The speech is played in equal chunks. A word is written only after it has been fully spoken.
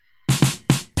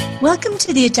Welcome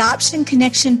to the Adoption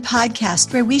Connection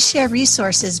podcast, where we share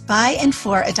resources by and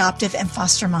for adoptive and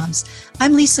foster moms.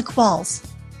 I'm Lisa Qualls.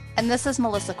 And this is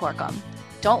Melissa Corkum.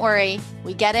 Don't worry,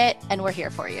 we get it, and we're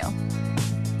here for you.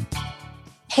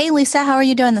 Hey, Lisa, how are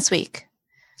you doing this week?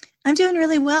 I'm doing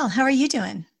really well. How are you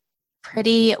doing?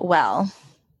 Pretty well.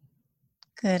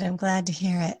 Good. I'm glad to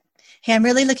hear it. Hey, I'm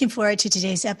really looking forward to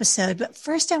today's episode. But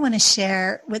first, I want to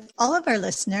share with all of our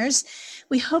listeners,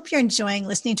 we hope you're enjoying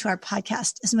listening to our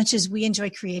podcast as much as we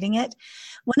enjoy creating it.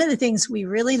 One of the things we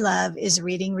really love is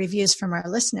reading reviews from our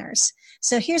listeners.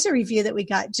 So here's a review that we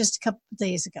got just a couple of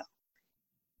days ago.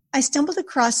 I stumbled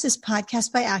across this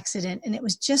podcast by accident, and it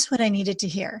was just what I needed to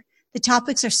hear. The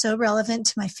topics are so relevant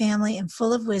to my family and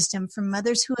full of wisdom from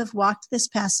mothers who have walked this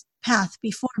path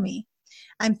before me.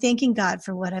 I'm thanking God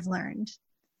for what I've learned.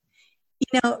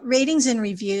 You know, ratings and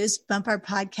reviews bump our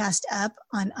podcast up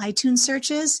on iTunes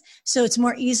searches, so it's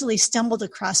more easily stumbled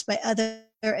across by other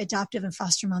adoptive and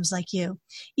foster moms like you.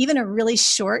 Even a really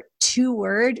short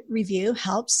 2-word review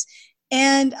helps,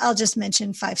 and I'll just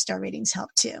mention 5-star ratings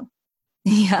help too.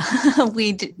 Yeah,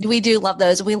 we do love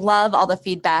those. We love all the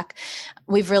feedback.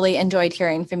 We've really enjoyed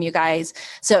hearing from you guys.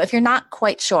 So if you're not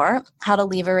quite sure how to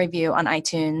leave a review on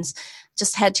iTunes,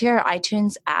 just head to your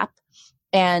iTunes app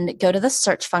and go to the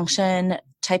search function,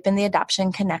 type in the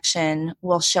Adoption Connection.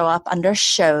 We'll show up under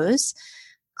shows,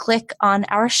 click on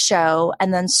our show,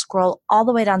 and then scroll all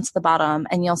the way down to the bottom,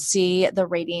 and you'll see the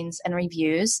ratings and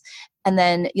reviews. And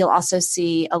then you'll also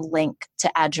see a link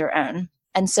to add your own.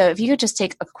 And so if you could just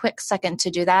take a quick second to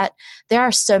do that, there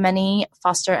are so many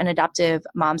foster and adoptive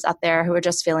moms out there who are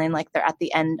just feeling like they're at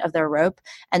the end of their rope.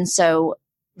 And so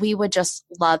we would just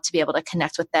love to be able to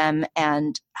connect with them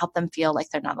and help them feel like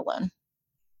they're not alone.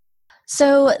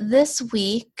 So this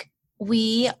week,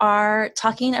 we are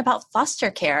talking about foster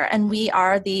care, and we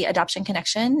are the Adoption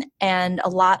Connection, and a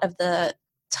lot of the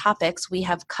topics we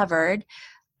have covered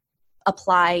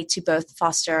apply to both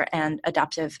foster and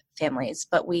adoptive families,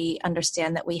 but we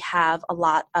understand that we have a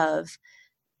lot of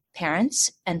parents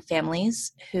and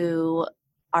families who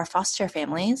are foster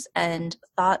families and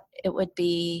thought it would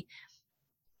be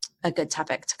a good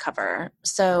topic to cover.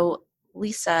 So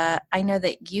Lisa, I know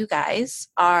that you guys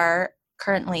are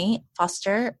currently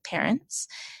foster parents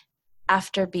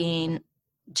after being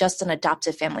just an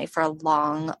adoptive family for a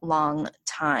long, long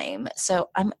time. So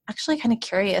I'm actually kind of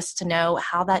curious to know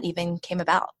how that even came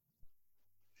about.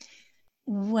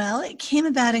 Well, it came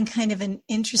about in kind of an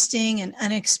interesting and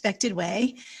unexpected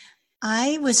way.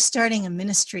 I was starting a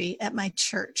ministry at my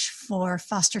church for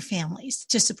foster families,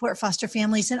 to support foster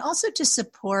families and also to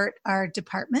support our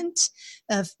department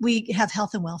we have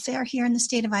health and welfare here in the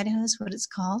state of Idaho is what it's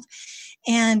called.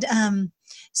 And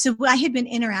so I had been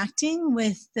interacting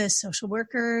with the social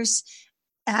workers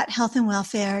at health and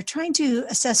welfare, trying to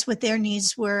assess what their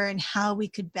needs were and how we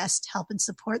could best help and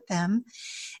support them.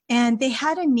 And they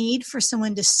had a need for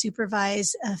someone to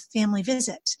supervise a family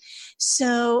visit.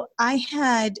 So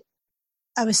I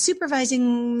was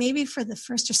supervising maybe for the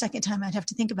first or second time. I'd have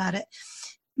to think about it.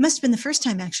 Must have been the first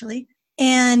time, actually.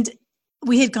 And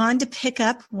we had gone to pick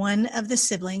up one of the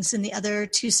siblings, and the other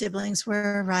 2 siblings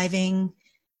were arriving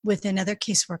with another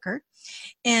caseworker.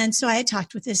 And so I had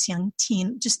talked with this young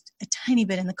teen just a tiny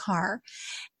bit in the car.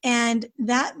 And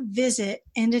that visit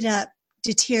ended up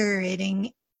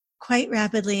deteriorating quite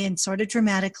rapidly and sort of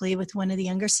dramatically with one of the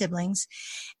younger siblings.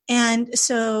 And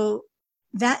so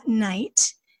that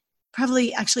night,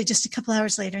 probably actually just a couple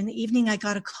hours later in the evening, I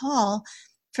got a call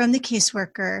from the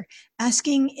caseworker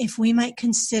asking if we might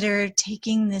consider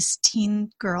taking this teen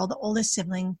girl, the oldest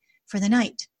sibling, for the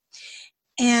night.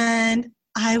 And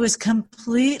I was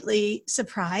completely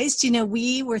surprised. You know,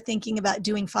 we were thinking about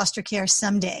doing foster care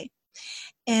someday.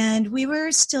 And we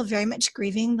were still very much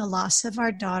grieving the loss of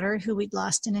our daughter, who we'd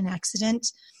lost in an accident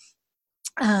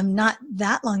not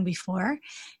that long before.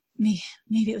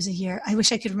 Maybe it was a year. I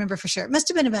wish I could remember for sure. It must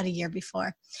have been about a year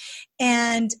before.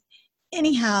 And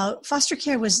anyhow, foster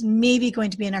care was maybe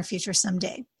going to be in our future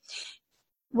someday.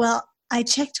 Well, I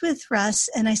checked with Russ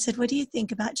and I said, what do you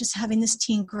think about just having this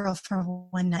teen girl for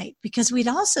one night? Because we'd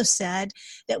also said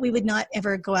that we would not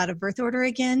ever go out of birth order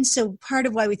again. So part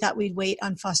of why we thought we'd wait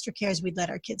on foster care is we'd let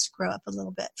our kids grow up a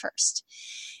little bit first.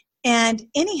 And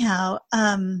anyhow,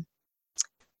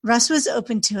 Russ was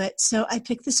open to it. So I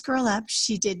picked this girl up.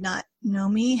 She did not know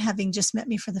me, having just met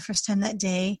me for the first time that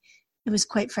day. It was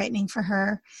quite frightening for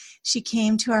her. She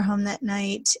came to our home that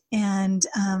night, and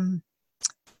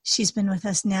she's been with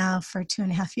us now for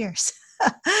 2.5 years.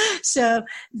 So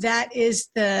that is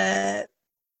the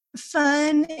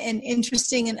fun and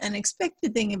interesting and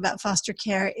unexpected thing about foster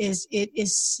care is it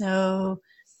is so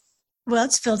Well,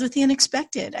 it's filled with the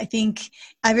unexpected.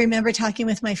 I remember talking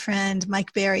with my friend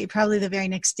Mike Berry probably the very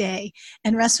next day,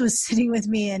 and Russ was sitting with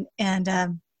me,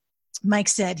 and Mike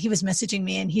said, he was messaging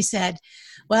me, and he said,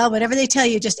 well, whatever they tell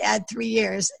you, just add 3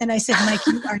 years. And I said, Mike,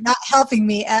 you are not helping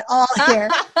me at all here.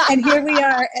 And here we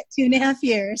are at 2.5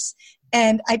 years.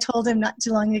 And I told him not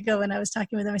too long ago when I was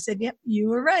talking with him, I said, yep, you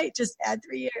were right. Just add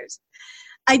 3 years.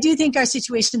 I do think our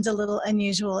situation's a little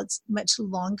unusual. It's much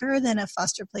longer than a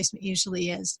foster placement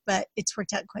usually is, but it's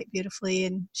worked out quite beautifully,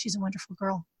 and she's a wonderful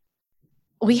girl.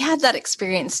 We had that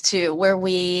experience too, where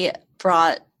we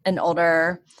brought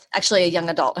actually a young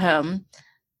adult home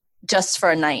just for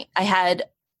a night. I had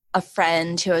a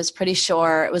friend who I was pretty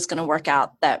sure it was going to work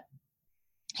out that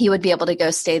he would be able to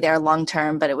go stay there long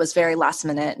term, but it was very last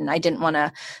minute, and I didn't want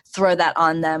to throw that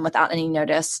on them without any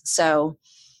notice. So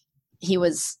he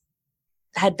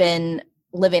had been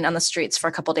living on the streets for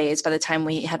a couple of days by the time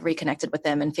we had reconnected with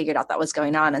him and figured out that was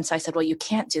going on. And so I said, well, you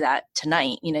can't do that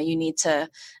tonight. You need to,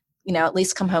 at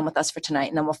least come home with us for tonight,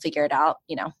 and then we'll figure it out,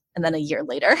 and then a year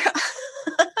later.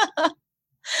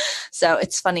 So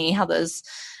it's funny how those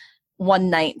one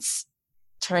nights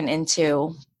turn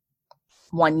into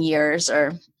 1 years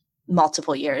or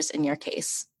multiple years in your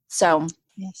case. So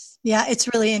yes. Yeah,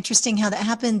 it's really interesting how that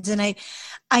happens. And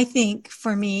I think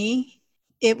for me,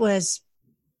 it was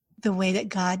the way that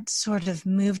God sort of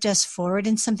moved us forward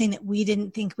in something that we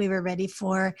didn't think we were ready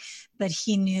for, but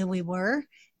he knew we were,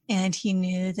 and he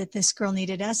knew that this girl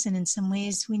needed us. And in some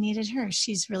ways we needed her.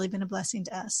 She's really been a blessing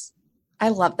to us. I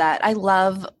love that. I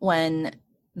love when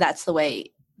that's the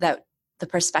way that the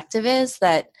perspective is,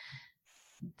 that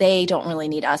they don't really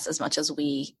need us as much as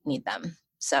we need them.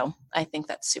 So I think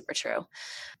that's super true.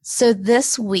 So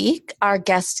this week, our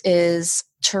guest is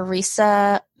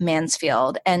Tereasa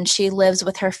Mansfield, and she lives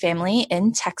with her family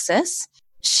in Texas.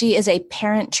 She is a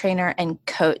parent trainer and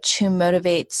coach who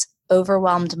motivates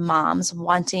overwhelmed moms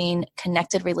wanting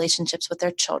connected relationships with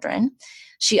their children.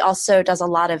 She also does a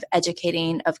lot of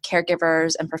educating of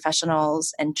caregivers and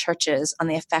professionals and churches on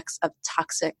the effects of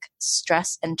toxic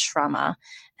stress and trauma,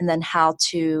 and then how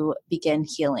to begin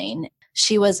healing.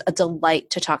 She was a delight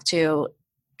to talk to,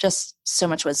 just so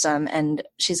much wisdom. And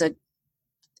she's an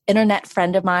internet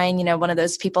friend of mine, one of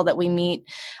those people that we meet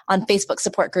on Facebook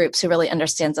support groups who really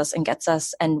understands us and gets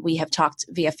us. And we have talked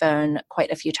via phone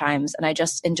quite a few times. And I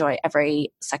just enjoy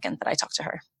every second that I talk to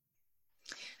her.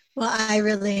 Well, I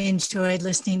really enjoyed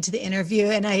listening to the interview.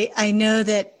 And I know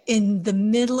that in the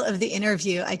middle of the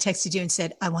interview, I texted you and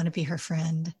said, I want to be her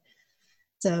friend.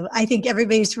 So I think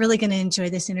everybody's really going to enjoy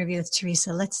this interview with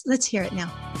Tereasa. Let's hear it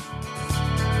now.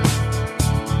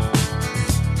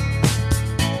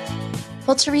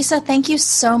 Well, Tereasa, thank you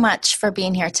so much for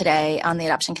being here today on the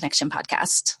Adoption Connection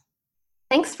podcast.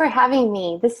 Thanks for having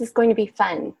me. This is going to be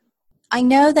fun. I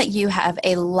know that you have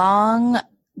a long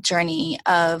journey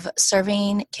of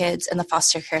serving kids in the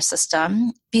foster care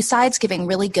system. Besides giving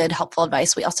really good, helpful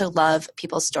advice, we also love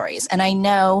people's stories. And I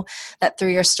know that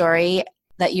through your story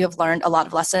that you have learned a lot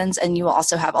of lessons, and you will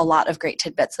also have a lot of great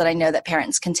tidbits that I know that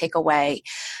parents can take away.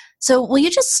 So will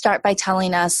you just start by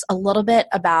telling us a little bit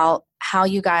about how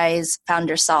you guys found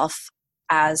yourself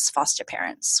as foster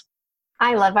parents?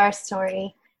 I love our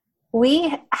story.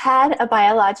 We had a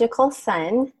biological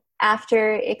son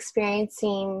after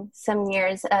experiencing some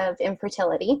years of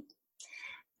infertility.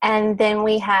 And then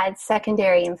we had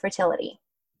secondary infertility.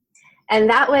 And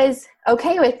that was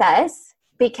okay with us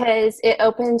because it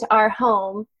opened our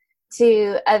home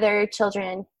to other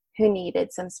children who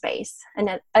needed some space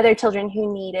and other children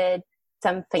who needed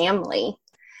some family.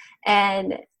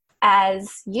 And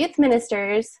as youth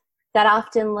ministers, that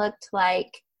often looked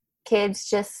like kids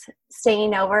just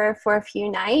staying over for a few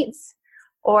nights,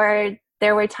 or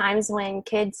there were times when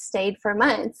kids stayed for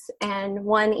months and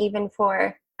one even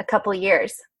for a couple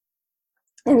years.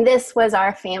 And this was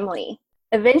our family.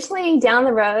 Eventually down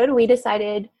the road, we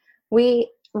decided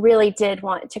we really did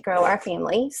want to grow our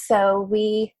family. So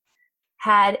we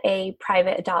had a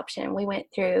private adoption. We went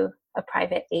through a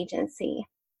private agency.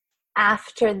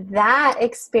 After that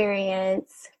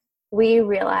experience, we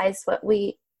realized what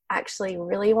we actually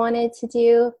really wanted to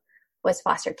do was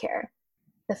foster care.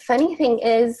 The funny thing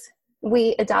is,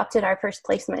 we adopted our first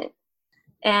placement.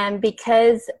 And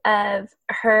because of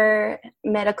her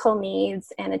medical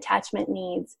needs and attachment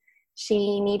needs,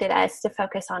 she needed us to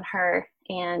focus on her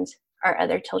and our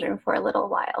other children for a little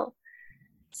while.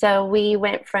 So we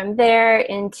went from there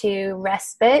into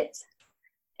respite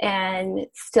and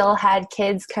still had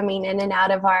kids coming in and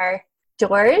out of our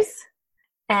doors,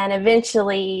 and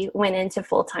eventually went into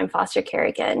full-time foster care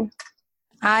again.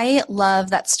 I love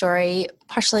that story,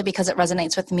 partially because it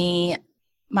resonates with me.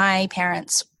 My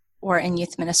parents were in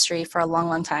youth ministry for a long,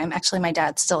 long time. Actually, my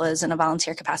dad still is in a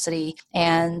volunteer capacity.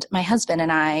 And my husband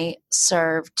and I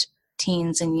served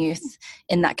teens and youth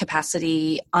in that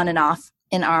capacity on and off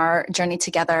in our journey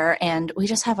together. And we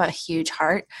just have a huge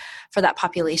heart for that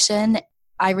population.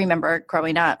 I remember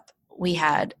growing up, we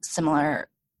had similar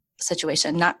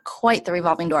situation, not quite the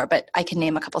revolving door, but I can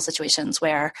name a couple situations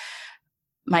where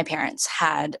my parents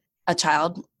had a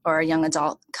child or a young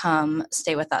adult come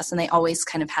stay with us. And they always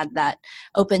kind of had that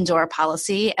open door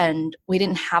policy. And we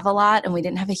didn't have a lot and we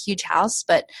didn't have a huge house,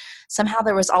 but somehow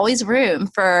there was always room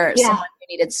for someone who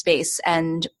needed space.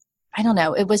 And I don't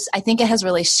know, I think it has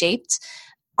really shaped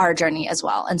our journey as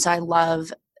well. And so I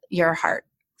love your heart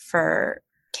for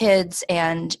kids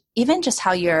and even just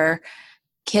how your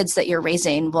kids that you're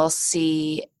raising will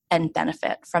see and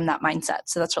benefit from that mindset.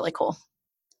 So that's really cool.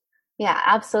 Yeah,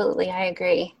 absolutely. I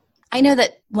agree. I know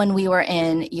that when we were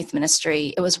in youth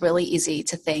ministry, it was really easy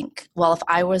to think, well, if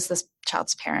I was this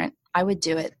child's parent, I would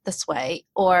do it this way.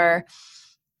 Or,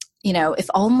 if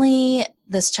only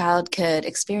this child could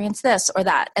experience this or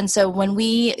that. And so when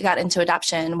we got into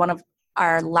adoption, one of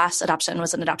our last adoption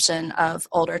was an adoption of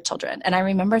older children. And I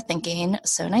remember thinking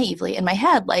so naively in my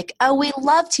head, like, oh, we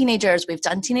love teenagers. We've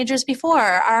done teenagers before.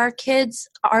 Our kids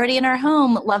already in our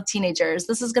home love teenagers.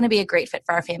 This is going to be a great fit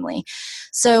for our family.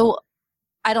 So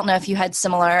I don't know if you had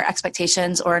similar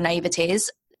expectations or naivetes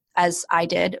as I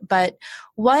did, but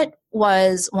what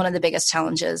was one of the biggest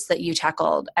challenges that you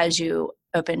tackled as you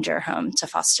opened your home to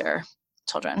foster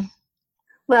children?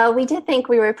 Well, we did think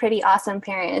we were pretty awesome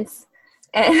parents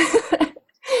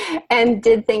and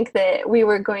did think that we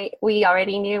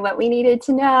already knew what we needed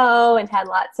to know and had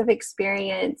lots of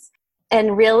experience.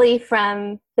 And really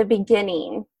from the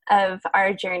beginning of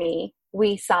our journey,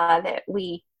 we saw that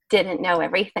we didn't know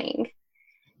everything.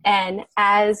 And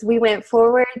as we went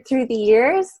forward through the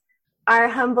years, our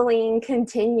humbling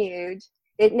continued.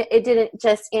 It didn't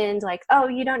just end like, oh,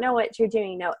 you don't know what you're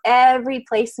doing. No, every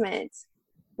placement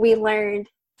we learned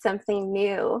something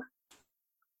new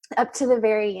up to the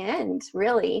very end,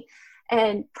 really.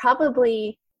 And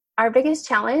probably our biggest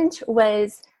challenge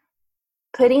was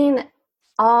putting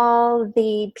all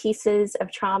the pieces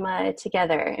of trauma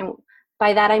together. And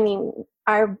by that, I mean,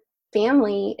 our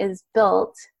family is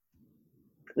built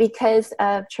because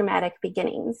of traumatic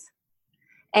beginnings.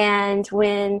 And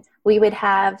when we would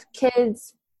have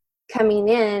kids coming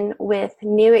in with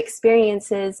new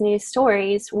experiences, new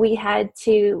stories, we had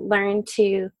to learn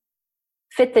to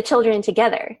fit the children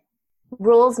together.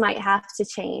 Rules might have to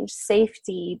change,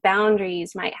 safety,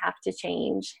 boundaries might have to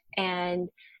change, and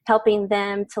helping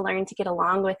them to learn to get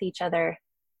along with each other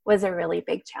was a really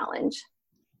big challenge.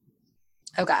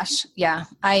 Oh gosh, yeah.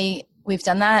 We've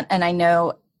done that, and I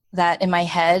know that in my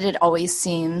head, it always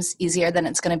seems easier than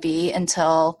it's going to be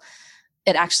until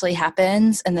it actually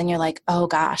happens. And then you're like, oh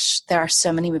gosh, there are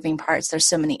so many moving parts. There's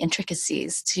so many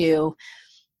intricacies to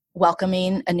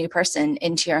welcoming a new person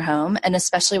into your home. And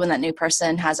especially when that new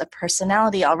person has a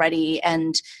personality already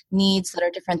and needs that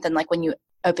are different than like when you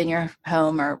open your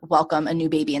home or welcome a new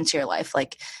baby into your life.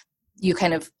 Like you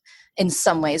kind of, in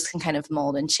some ways, can kind of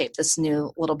mold and shape this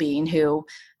new little being who,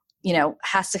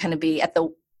 has to kind of be at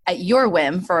your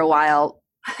whim for a while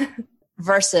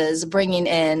versus bringing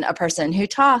in a person who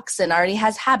talks and already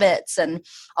has habits and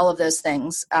all of those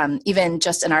things. Even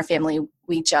just in our family,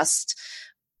 we just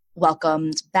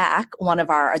welcomed back one of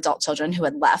our adult children who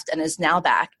had left and is now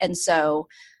back. And so,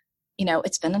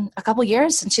 it's been a couple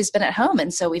years since she's been at home.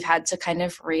 And so we've had to kind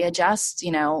of readjust,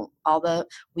 all the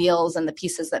wheels and the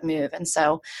pieces that move. And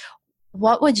so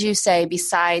what would you say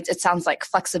besides, it sounds like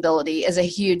flexibility is a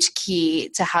huge key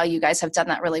to how you guys have done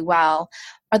that really well.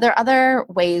 Are there other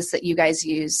ways that you guys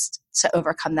used to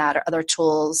overcome that or other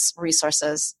tools,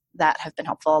 resources that have been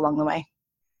helpful along the way?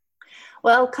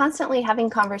 Well, constantly having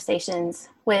conversations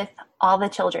with all the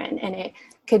children, and it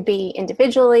could be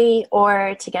individually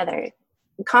or together.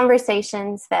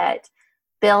 Conversations that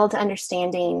build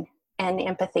understanding and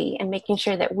empathy and making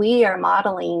sure that we are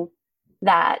modeling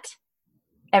that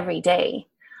every day.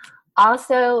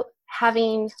 Also,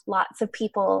 having lots of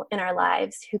people in our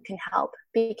lives who can help,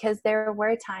 because there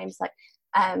were times like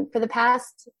for the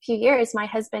past few years, my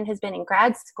husband has been in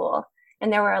grad school,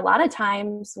 and there were a lot of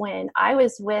times when I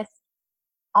was with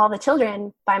all the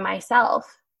children by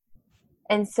myself.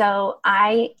 And so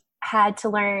I had to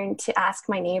learn to ask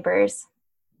my neighbors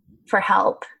for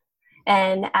help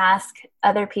and ask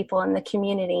other people in the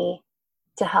community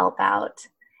to help out.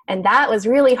 And that was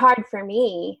really hard for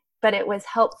me, but it was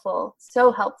helpful,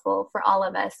 so helpful for all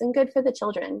of us and good for the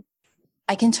children.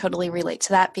 I can totally relate to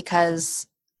that because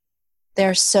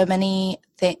There's so many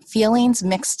feelings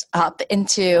mixed up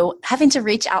into having to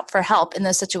reach out for help in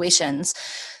those situations.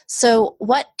 So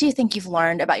what do you think you've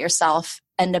learned about yourself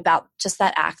and about just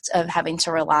that act of having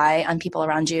to rely on people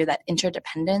around you, that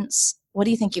interdependence? What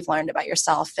do you think you've learned about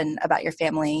yourself and about your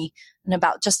family and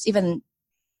about just even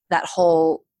that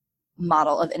whole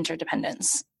model of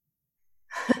interdependence?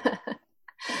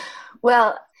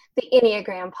 Well, the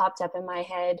Enneagram popped up in my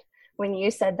head when you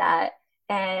said that,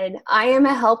 and I am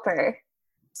a helper.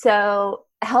 So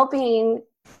helping,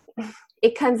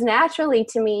 it comes naturally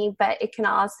to me, but it can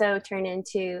also turn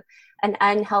into an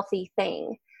unhealthy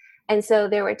thing. And so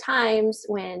there were times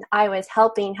when I was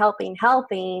helping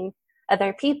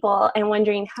other people and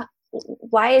wondering,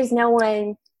 why is no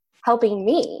one helping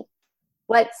me?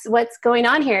 What's going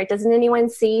on here? Doesn't anyone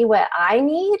see what I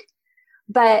need?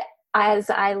 But as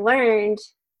I learned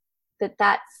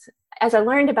as I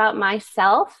learned about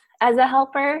myself as a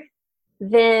helper,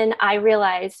 then I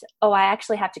realized, I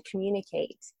actually have to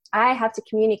communicate. I have to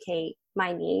communicate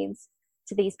my needs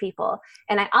to these people.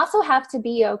 And I also have to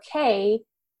be okay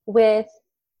with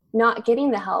not getting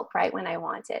the help right when I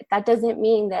want it. That doesn't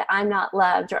mean that I'm not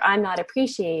loved or I'm not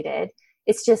appreciated.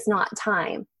 It's just not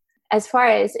time. As far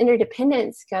as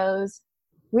interdependence goes,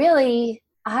 really,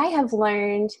 I have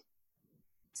learned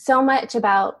so much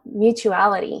about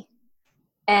mutuality,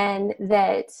 and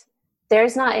that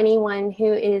there's not anyone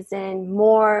who is in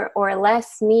more or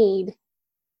less need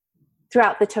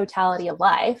throughout the totality of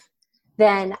life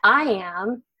than I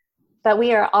am, but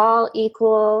we are all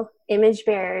equal image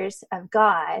bearers of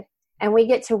God, and we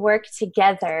get to work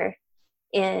together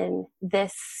in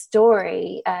this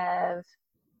story of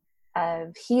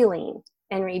healing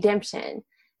and redemption.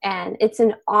 And it's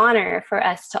an honor for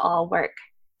us to all work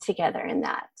together in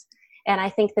that. And I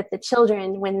think that the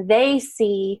children, when they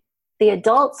see the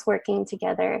adults working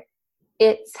together,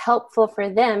 it's helpful for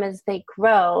them as they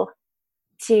grow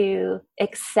to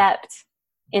accept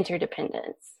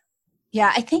interdependence.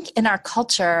 Yeah, I think in our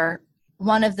culture,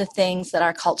 one of the things that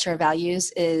our culture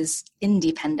values is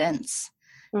independence.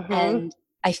 Mm-hmm. And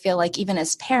I feel like even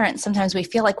as parents, sometimes we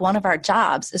feel like one of our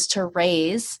jobs is to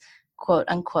raise, quote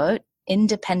unquote,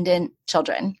 independent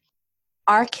children.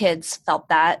 Our kids felt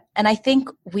that. And I think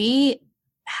we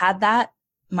had that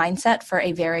mindset for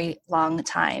a very long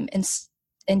time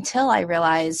until I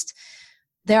realized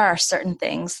there are certain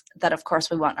things that, of course,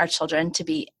 we want our children to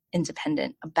be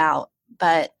independent about.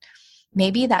 But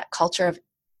maybe that culture of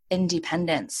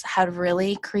independence had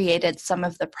really created some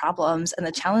of the problems and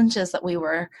the challenges that we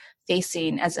were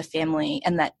facing as a family,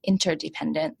 and that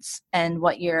interdependence. And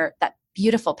that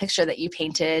beautiful picture that you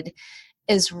painted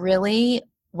is really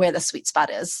where the sweet spot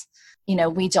is.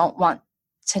 We don't want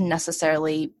to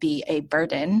necessarily be a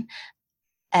burden,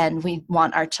 and we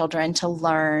want our children to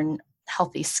learn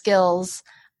healthy skills,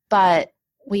 but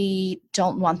we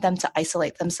don't want them to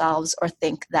isolate themselves or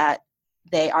think that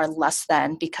they are less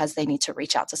than because they need to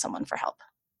reach out to someone for help.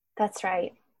 That's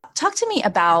right. Talk to me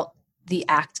about the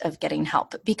act of getting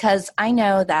help, because I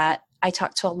know that I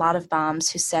talk to a lot of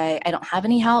moms who say, I don't have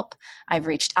any help. I've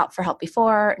reached out for help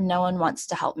before. No one wants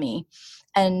to help me.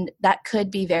 And that could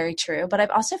be very true. But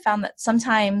I've also found that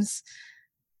sometimes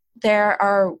there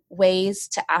are ways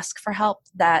to ask for help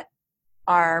that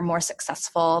are more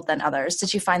successful than others.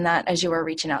 Did you find that as you were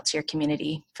reaching out to your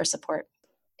community for support?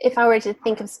 If I were to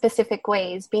think of specific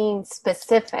ways, being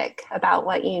specific about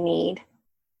what you need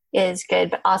is good,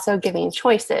 but also giving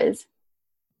choices.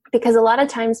 Because a lot of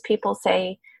times people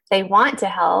say they want to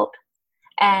help,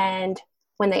 and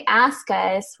when they ask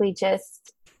us, we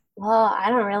just, I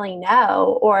don't really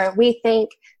know. Or we think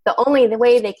the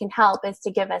way they can help is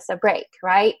to give us a break,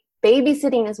 right?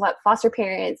 Babysitting is what foster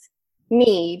parents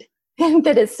need, and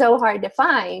that is so hard to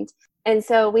find. And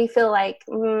so we feel like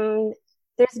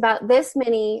there's about this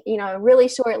many, a really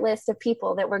short list of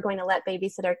people that we're going to let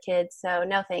babysit our kids. So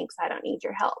no thanks, I don't need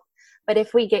your help. But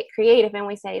if we get creative and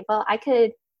we say, I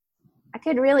could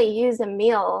really use a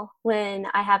meal when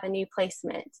I have a new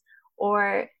placement.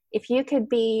 Or if you could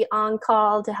be on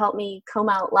call to help me comb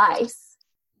out lice.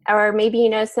 Or maybe you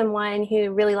know someone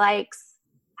who really likes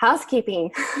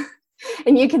housekeeping.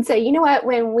 And you can say, you know what,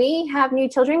 when we have new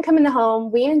children come in the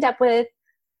home, we end up with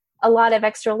a lot of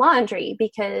extra laundry,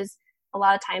 because a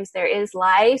lot of times there is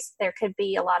lice. There could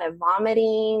be a lot of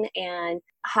vomiting, and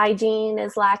hygiene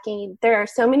is lacking. There are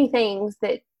so many things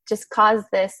that just cause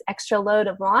this extra load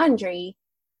of laundry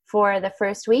for the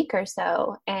first week or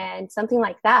so. And something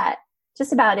like that,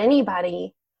 just about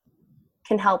anybody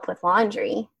can help with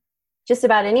laundry. Just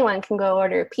about anyone can go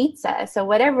order pizza. So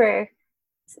whatever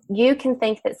you can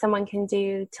think that someone can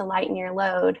do to lighten your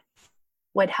load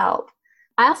would help.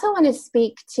 I also want to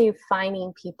speak to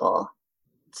finding people.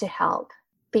 to help?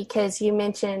 Because you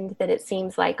mentioned that it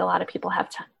seems like a lot of people have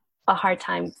a hard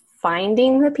time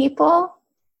finding the people.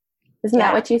 Isn't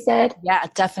that what you said? Yeah,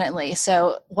 definitely.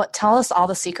 So tell us all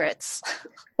the secrets.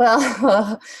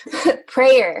 Well,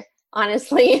 prayer,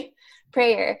 honestly,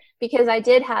 prayer, because I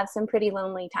did have some pretty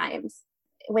lonely times.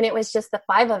 When it was just the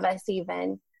 5 of us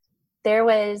even, there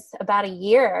was about a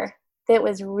year that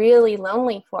was really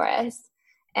lonely for us.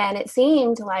 And it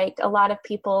seemed like a lot of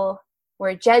people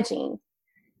were judging.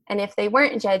 And if they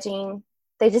weren't judging,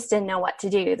 they just didn't know what to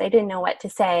do. They didn't know what to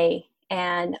say.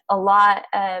 And a lot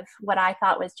of what I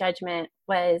thought was judgment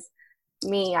was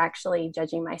me actually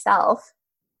judging myself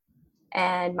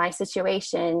and my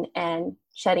situation and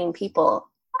shutting people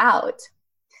out.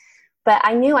 But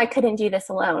I knew I couldn't do this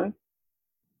alone.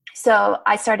 So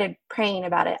I started praying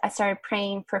about it. I started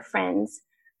praying for friends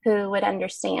who would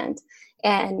understand.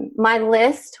 And my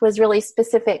list was really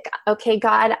specific. Okay,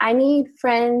 God, I need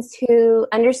friends who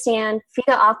understand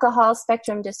fetal alcohol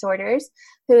spectrum disorders,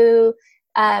 who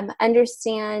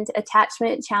understand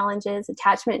attachment challenges,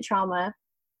 attachment trauma,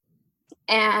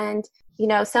 and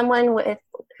someone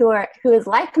who is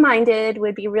like-minded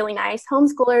would be really nice.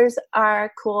 Homeschoolers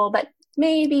are cool, but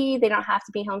maybe they don't have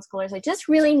to be homeschoolers. I just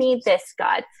really need this,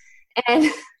 God.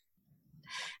 And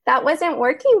that wasn't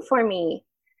working for me,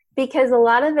 because a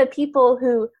lot of the people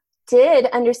who did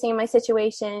understand my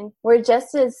situation were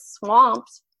just as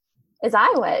swamped as I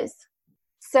was.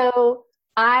 So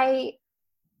I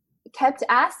kept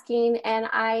asking, and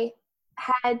I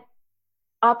had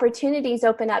opportunities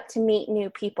open up to meet new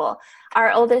people.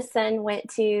 Our oldest son went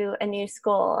to a new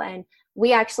school, and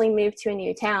we actually moved to a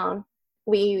new town.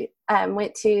 We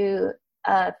went to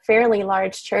a fairly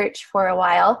large church for a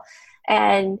while,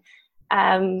 and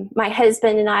my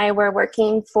husband and I were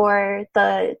working for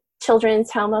the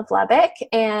Children's Home of Lubbock,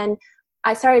 and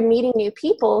I started meeting new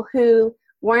people who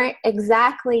weren't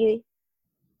exactly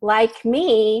like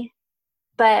me,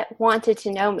 but wanted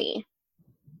to know me.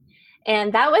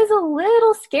 And that was a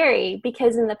little scary,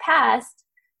 because in the past,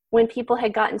 when people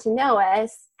had gotten to know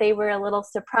us, they were a little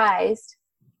surprised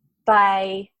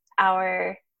by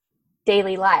our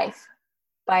daily life,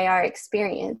 by our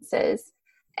experiences.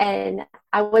 And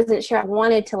I wasn't sure I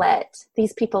wanted to let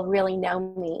these people really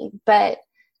know me. But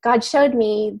God showed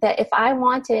me that if I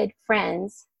wanted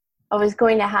friends, I was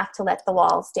going to have to let the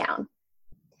walls down.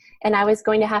 And I was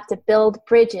going to have to build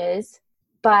bridges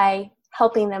by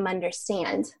helping them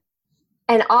understand,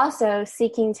 and also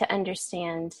seeking to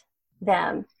understand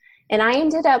them. And I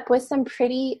ended up with some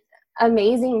pretty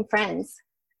amazing friends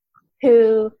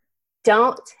who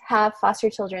don't have foster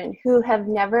children, who have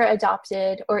never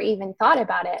adopted or even thought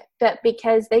about it. But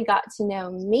because they got to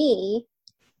know me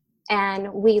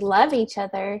and we love each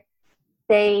other,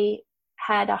 they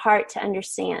had a heart to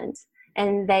understand.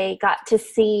 And they got to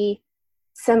see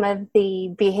some of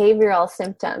the behavioral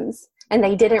symptoms, and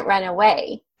they didn't run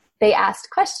away. They asked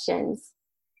questions,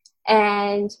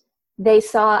 and they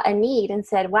saw a need and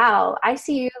said, wow, I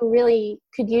see you really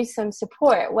could use some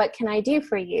support. What can I do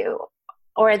for you?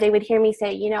 Or they would hear me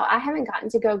say, I haven't gotten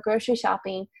to go grocery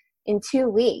shopping in 2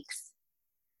 weeks,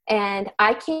 and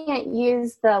I can't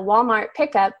use the Walmart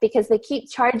pickup because they keep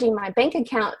charging my bank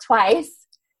account twice,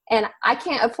 and I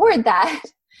can't afford that.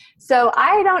 So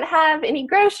I don't have any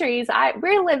groceries.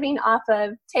 We're living off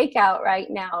of takeout right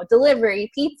now,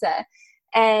 delivery, pizza.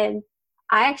 And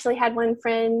I actually had one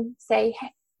friend say,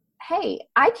 hey,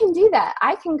 I can do that.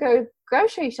 I can go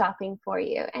grocery shopping for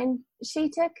you. And she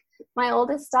took my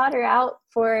oldest daughter out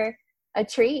for a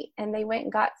treat, and they went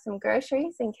and got some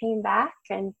groceries and came back.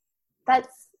 And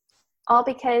that's all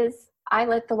because I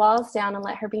let the walls down and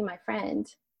let her be my friend.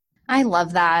 I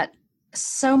love that.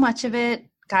 So much of it,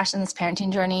 gosh, in this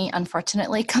parenting journey,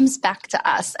 unfortunately, comes back to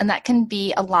us. And that can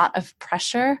be a lot of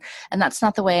pressure. And that's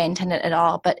not the way I intend it at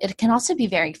all. But it can also be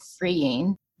very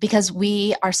freeing, because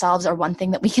we ourselves are one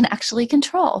thing that we can actually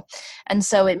control. And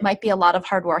so it might be a lot of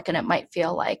hard work, and it might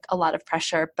feel like a lot of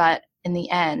pressure. But in the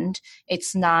end,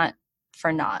 it's not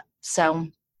for naught. So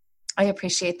I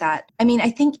appreciate that. I mean, I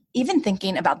think even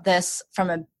thinking about this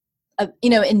from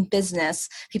in business,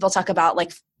 people talk about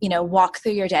walk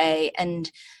through your day,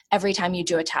 and every time you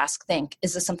do a task, think,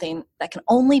 is this something that can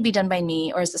only be done by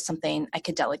me, or is this something I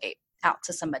could delegate out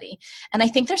to somebody? And I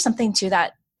think there's something to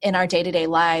that in our day-to-day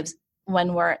lives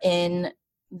when we're in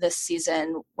this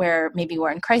season where maybe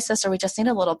we're in crisis, or we just need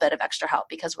a little bit of extra help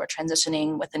because we're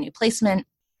transitioning with a new placement,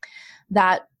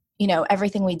 that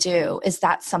everything we do, is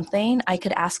that something I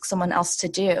could ask someone else to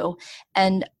do,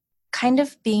 and kind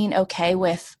of being okay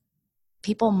with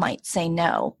people might say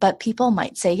no, but people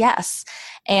might say yes.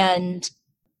 And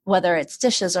whether it's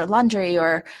dishes or laundry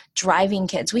or driving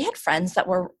kids, we had friends that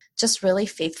were just really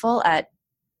faithful at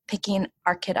picking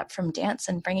our kid up from dance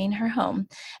and bringing her home,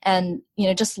 and,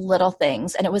 just little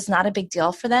things. And it was not a big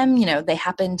deal for them. They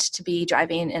happened to be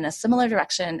driving in a similar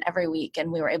direction every week,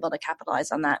 and we were able to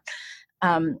capitalize on that.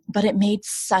 But it made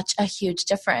such a huge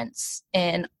difference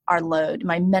in our load,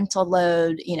 my mental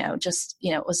load,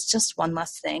 it was just one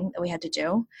less thing that we had to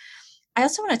do. I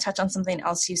also want to touch on something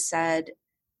else you said.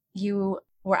 You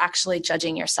were actually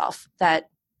judging yourself, that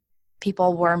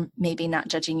people were maybe not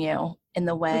judging you in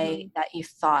the way that you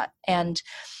thought. And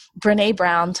Brene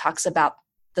Brown talks about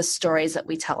the stories that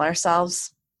we tell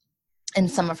ourselves in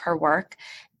some of her work.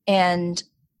 And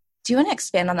do you want to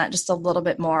expand on that just a little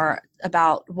bit more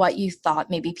about what you thought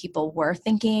maybe people were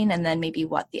thinking, and then maybe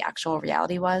what the actual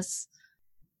reality was?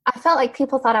 I felt like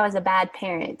people thought I was a bad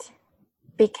parent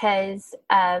because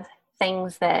of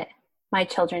things that my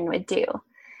children would do.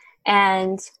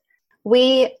 And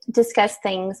we discuss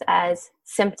things as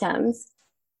symptoms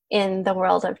in the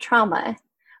world of trauma,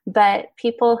 but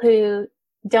people who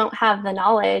don't have the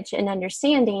knowledge and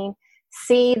understanding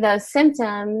see those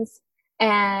symptoms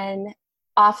and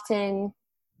often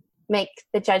make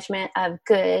the judgment of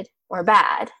good or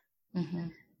bad. Mm-hmm.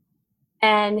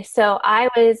 And so I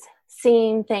was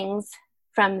seeing things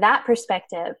from that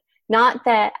perspective, not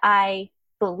that I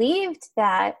believed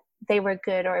that they were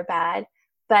good or bad,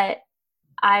 but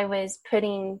I was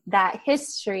putting that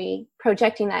history,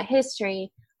 projecting that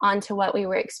history onto what we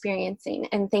were experiencing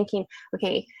and thinking,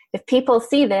 okay, if people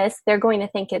see this, they're going to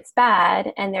think it's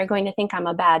bad and they're going to think I'm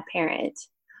a bad parent.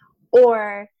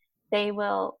 Or they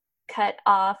will cut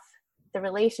off the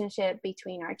relationship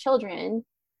between our children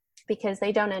because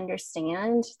they don't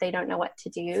understand, they don't know what to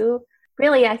do.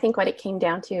 Really, I think what it came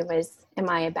down to was, am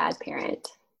I a bad parent?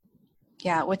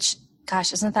 Yeah, which,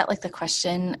 gosh, isn't that like the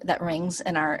question that rings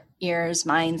in our ears,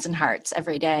 minds, and hearts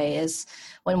every day, is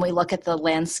when we look at the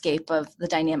landscape of the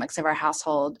dynamics of our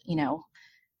household,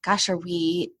 gosh, are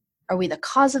we the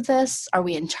cause of this? Are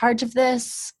we in charge of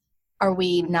this? Are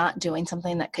we not doing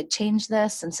something that could change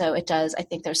this? And so it does. I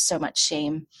think there's so much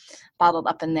shame bottled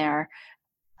up in there,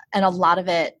 and a lot of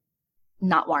it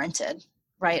not warranted,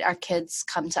 right? Our kids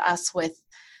come to us with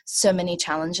so many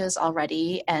challenges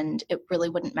already, and it really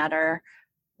wouldn't matter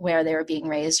where they were being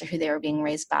raised or who they were being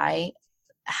raised by.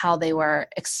 How they were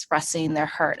expressing their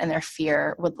hurt and their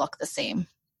fear would look the same.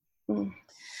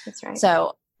 That's right.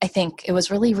 So I think it was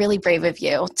really, really brave of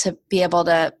you to be able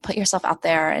to put yourself out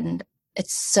there, and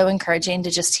it's so encouraging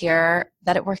to just hear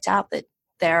that it worked out, that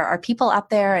there are people out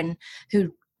there and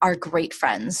who are great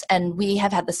friends. And we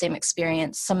have had the same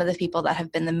experience. Some of the people that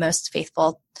have been the most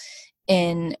faithful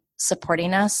in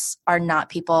supporting us are not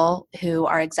people who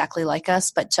are exactly like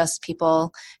us, but just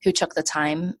people who took the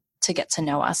time to get to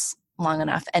know us long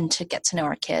enough and to get to know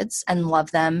our kids and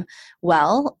love them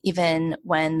well, even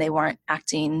when they weren't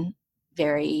acting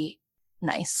very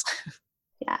nice.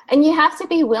 Yeah. And you have to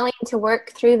be willing to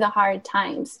work through the hard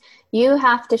times. You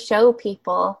have to show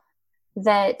people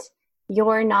that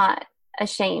you're not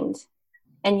ashamed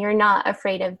and you're not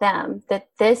afraid of them, that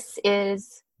this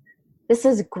is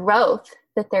growth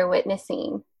that they're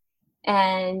witnessing.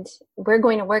 And we're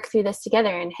going to work through this together.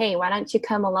 And hey, why don't you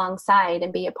come alongside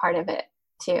and be a part of it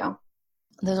too?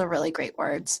 Those are really great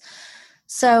words.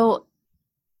 So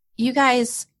you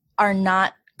guys are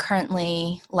not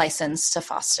currently licensed to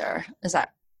foster. Is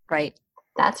that right?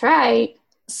 That's right.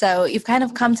 So you've kind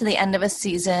of come to the end of a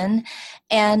season.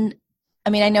 And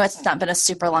I mean, I know it's not been a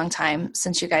super long time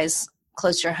since you guys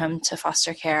closed your home to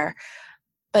foster care,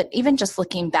 but even just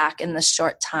looking back in the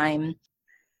short time,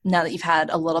 now that you've had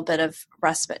a little bit of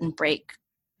respite and break,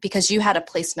 because you had a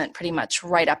placement pretty much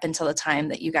right up until the time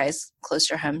that you guys closed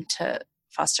your home to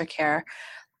foster care,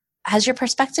 has your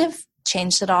perspective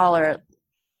changed at all, or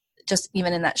just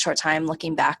even in that short time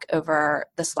looking back over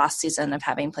this last season of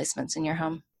having placements in your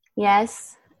home?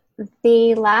 Yes.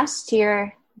 The last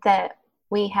year that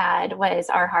we had was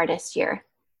our hardest year,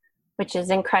 which is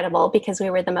incredible because we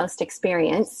were the most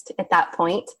experienced at that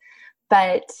point.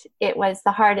 But it was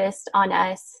the hardest on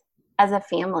us as a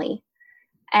family.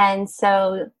 And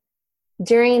so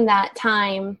during that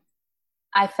time,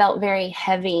 I felt very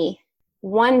heavy,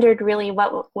 wondered really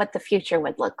what the future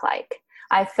would look like.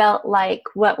 I felt like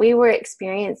what we were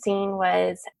experiencing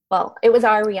was, it was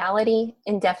our reality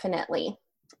indefinitely.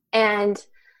 And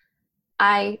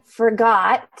I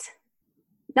forgot,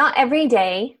 not every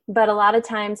day, but a lot of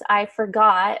times I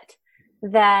forgot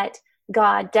that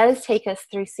God does take us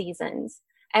through seasons,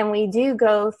 and we do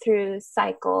go through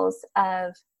cycles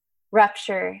of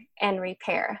rupture and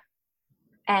repair,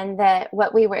 and that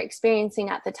what we were experiencing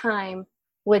at the time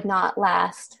would not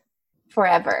last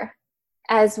forever.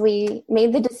 As we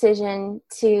made the decision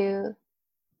to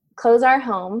close our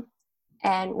home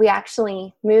and we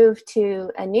actually moved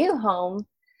to a new home,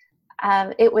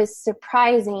 it was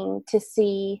surprising to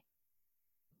see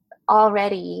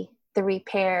already the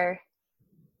repair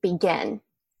begin.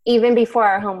 Even before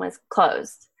our home was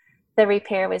closed, the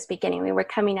repair was beginning. We were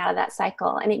coming out of that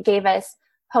cycle, and it gave us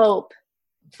hope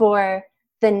for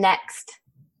the next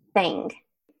thing.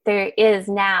 There is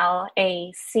now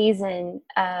a season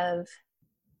of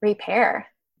repair.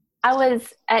 I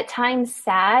was at times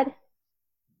sad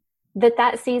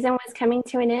that season was coming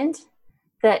to an end,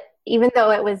 that even though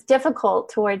it was difficult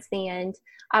towards the end,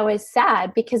 I was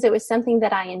sad because it was something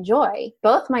that I enjoy.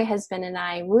 Both my husband and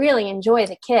I really enjoy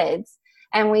the kids,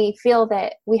 and we feel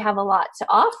that we have a lot to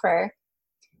offer.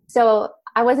 So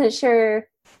I wasn't sure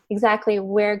exactly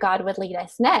where God would lead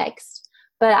us next,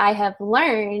 but I have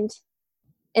learned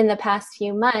in the past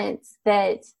few months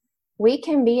that we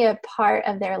can be a part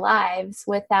of their lives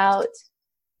without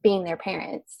being their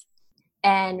parents.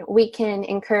 And we can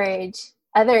encourage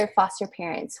other foster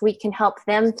parents. We can help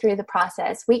them through the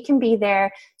process. We can be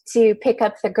there to pick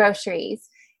up the groceries,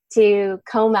 to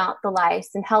comb out the lice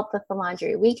and help with the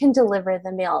laundry. We can deliver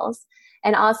the meals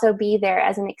and also be there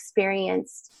as an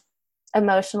experienced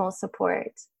emotional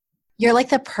support. You're like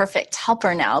the perfect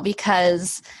helper now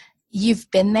because you've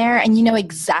been there and you know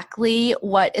exactly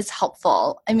what is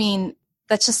helpful. I mean,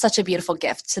 that's just such a beautiful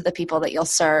gift to the people that you'll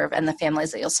serve and the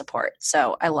families that you'll support.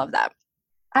 So I love that.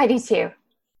 I do too.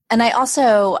 And I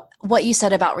also, what you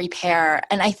said about repair,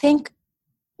 and I think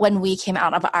when we came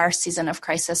out of our season of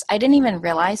crisis, I didn't even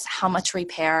realize how much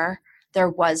repair there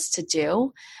was to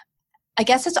do. I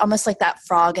guess it's almost like that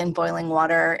frog in boiling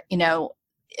water, you know,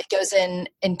 it goes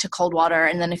into cold water,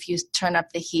 and then if you turn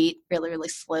up the heat really, really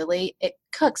slowly, it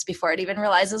cooks before it even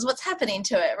realizes what's happening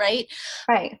to it, right?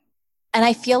 Right. And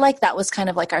I feel like that was kind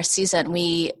of like our season.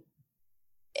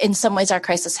 In some ways, our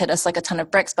crisis hit us like a ton of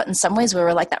bricks, but in some ways we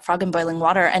were like that frog in boiling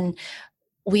water, and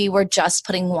we were just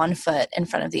putting one foot in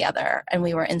front of the other, and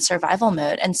we were in survival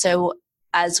mode. And so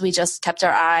as we just kept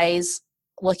our eyes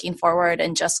looking forward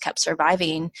and just kept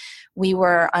surviving, we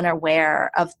were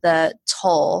unaware of the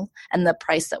toll and the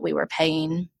price that we were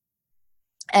paying.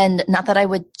 And not that I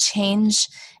would change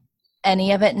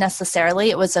any of it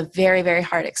necessarily. It was a very, very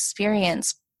hard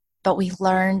experience, but we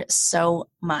learned so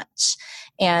much.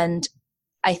 And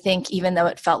I think even though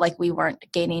it felt like we weren't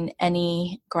gaining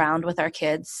any ground with our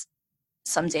kids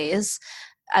some days,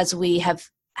 as we have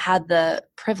had the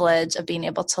privilege of being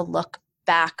able to look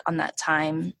back on that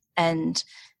time, and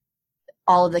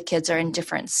all of the kids are in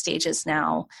different stages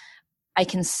now, I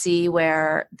can see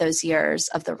where those years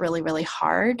of the really, really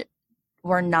hard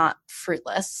were not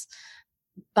fruitless.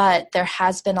 But there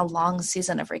has been a long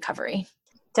season of recovery.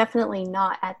 Definitely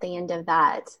not at the end of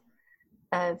that,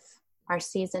 of our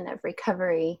season of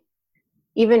recovery.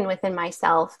 Even within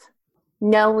myself,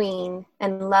 knowing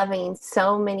and loving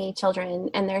so many children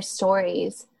and their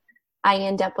stories, I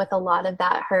end up with a lot of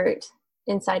that hurt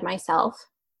inside myself.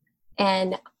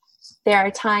 And there are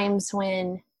times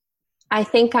when I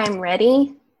think I'm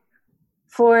ready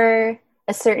for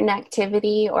a certain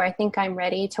activity, or I think I'm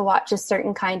ready to watch a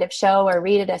certain kind of show or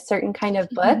read a certain kind of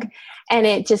book. Mm-hmm. And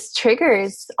it just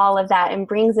triggers all of that and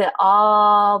brings it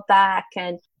all back.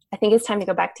 And I think it's time to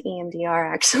go back to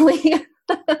EMDR, actually.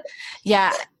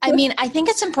 Yeah. I mean, I think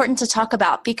it's important to talk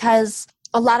about, because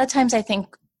a lot of times I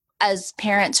think as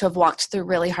parents who have walked through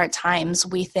really hard times,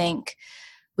 we think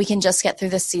we can just get through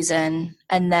this season.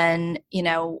 And then, you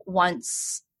know,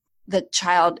 once the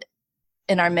child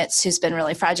in our midst who's been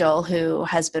really fragile, who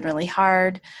has been really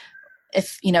hard,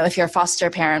 if you're a foster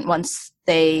parent, once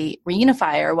they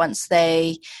reunify or once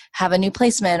they have a new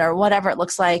placement or whatever it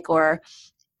looks like, or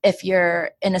if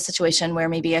you're in a situation where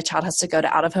maybe a child has to go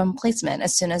to out-of-home placement,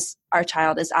 as soon as our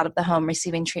child is out of the home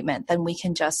receiving treatment, then we'll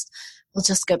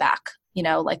just go back,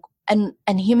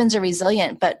 and humans are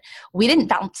resilient, but we didn't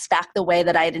bounce back the way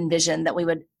that I had envisioned that we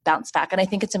would bounce back. And I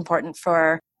think it's important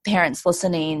for parents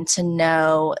listening to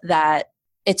know that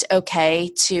it's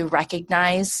okay to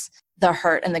recognize the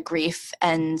hurt and the grief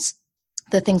and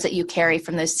the things that you carry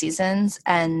from those seasons.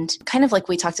 And kind of like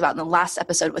we talked about in the last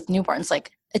episode with newborns,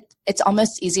 like it's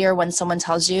almost easier when someone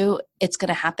tells you it's going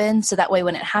to happen. So that way,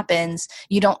 when it happens,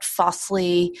 you don't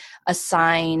falsely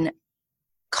assign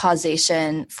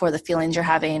causation for the feelings you're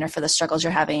having or for the struggles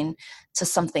you're having to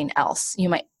something else. You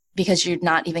might, because you're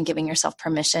not even giving yourself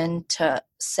permission to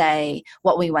say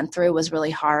what we went through was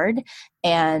really hard,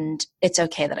 and it's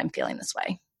okay that I'm feeling this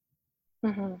way.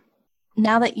 Mm-hmm.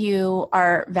 Now that you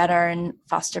are veteran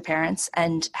foster parents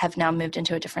and have now moved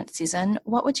into a different season,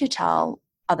 what would you tell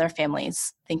other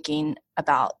families thinking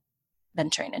about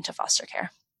venturing into foster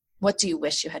care? What do you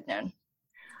wish you had known?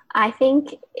 I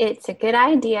think it's a good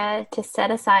idea to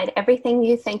set aside everything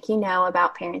you think you know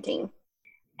about parenting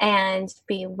and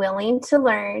be willing to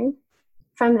learn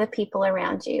from the people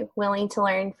around you, willing to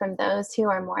learn from those who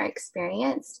are more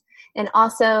experienced, and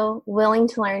also willing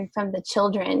to learn from the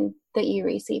children that you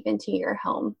receive into your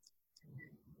home.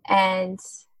 And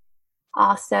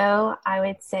also, I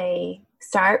would say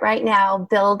start right now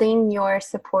building your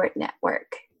support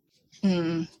network.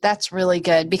 That's really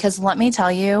good, because let me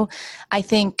tell you, I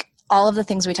think all of the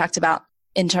things we talked about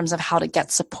in terms of how to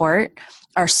get support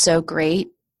are so great.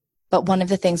 But one of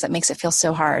the things that makes it feel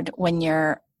so hard when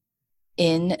you're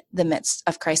in the midst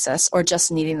of crisis or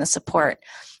just needing the support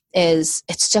is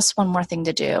it's just one more thing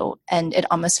to do. And it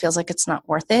almost feels like it's not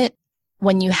worth it.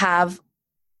 When you have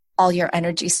all your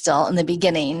energy still in the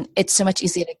beginning, it's so much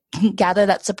easier to gather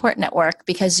that support network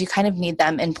because you kind of need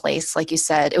them in place. Like you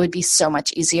said, it would be so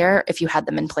much easier if you had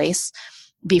them in place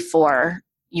before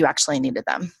you actually needed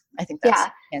them. I think that's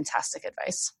fantastic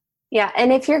advice. Yeah.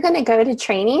 And if you're going to go to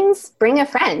trainings, bring a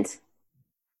friend.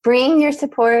 Bring your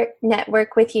support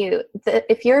network with you.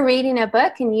 If you're reading a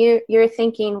book and you're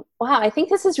thinking, wow, I think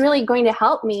this is really going to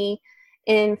help me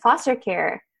in foster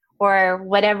care or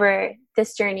whatever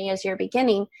this journey is you're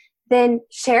beginning, then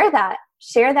share that.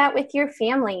 Share that with your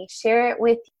family. Share it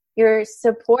with your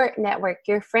support network,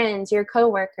 your friends, your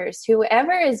coworkers,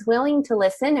 whoever is willing to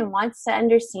listen and wants to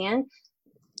understand.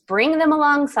 Bring them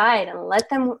alongside and let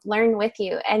them learn with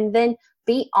you. And then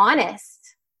be honest.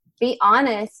 Be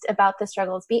honest about the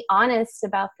struggles. Be honest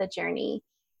about the journey.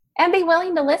 And be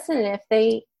willing to listen if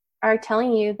they are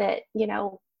telling you that, you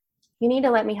need to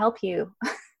let me help you.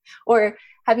 Or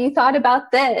have you thought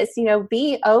about this?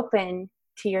 Be open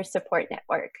to your support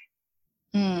network.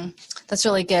 That's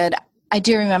really good. I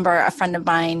do remember a friend of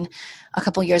mine a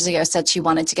couple years ago said she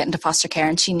wanted to get into foster care,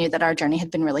 and she knew that our journey had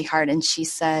been really hard. And she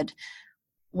said,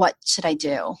 what should I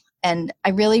do? And I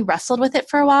really wrestled with it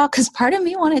for a while because part of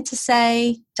me wanted to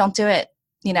say, don't do it.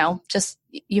 Just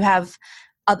you have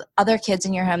other kids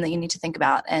in your home that you need to think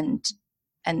about, and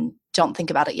don't think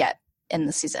about it yet in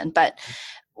the season. But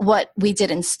what we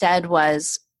did instead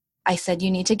was I said,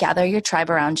 you need to gather your tribe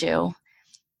around you,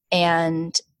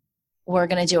 and we're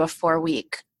going to do a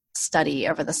 4-week study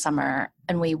over the summer.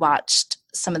 And we watched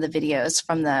some of the videos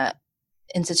from the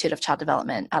Institute of Child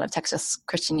Development out of Texas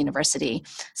Christian University,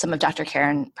 some of Dr.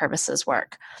 Karen Purvis's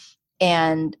work.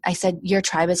 And I said, your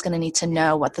tribe is going to need to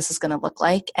know what this is going to look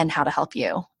like and how to help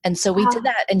you. And so we did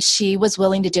that, and she was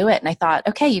willing to do it. And I thought,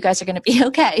 okay, you guys are going to be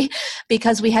okay,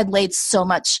 because we had laid so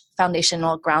much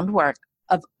foundational groundwork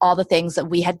of all the things that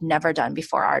we had never done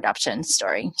before our adoption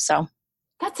story. So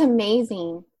that's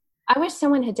amazing. I wish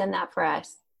someone had done that for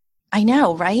us. I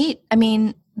know, right? I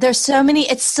mean, there's so many,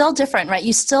 it's still different, right?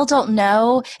 You still don't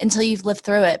know until you've lived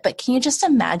through it. But can you just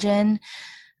imagine,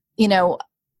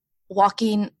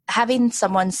 having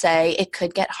someone say it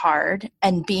could get hard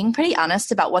and being pretty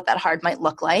honest about what that hard might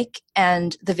look like.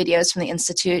 And the videos from the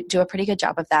Institute do a pretty good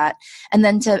job of that. And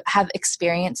then to have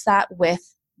experienced that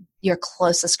with your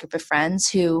closest group of friends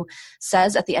who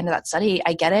says at the end of that study,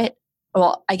 I get it.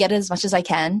 Well, I get it as much as I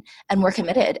can, and we're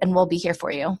committed, and we'll be here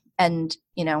for you. And,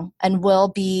 and we'll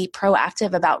be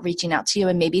proactive about reaching out to you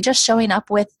and maybe just showing up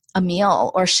with a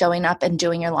meal or showing up and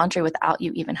doing your laundry without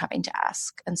you even having to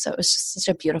ask. And so it was just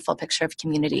such a beautiful picture of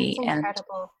community. That's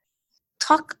incredible. And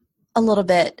talk a little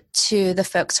bit to the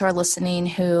folks who are listening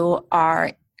who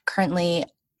are currently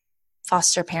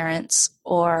foster parents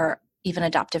or even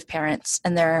adoptive parents,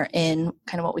 and they're in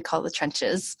kind of what we call the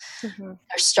trenches. Mm-hmm.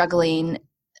 They're struggling.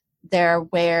 They're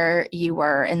where you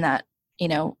were in that,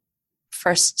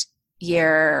 first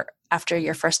year after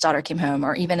your first daughter came home,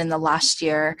 or even in the last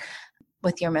year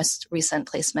with your most recent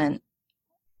placement.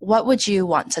 What would you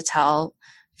want to tell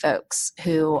folks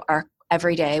who are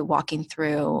every day walking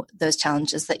through those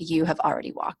challenges that you have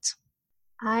already walked?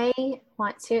 I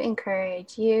want to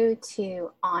encourage you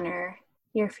to honor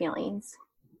your feelings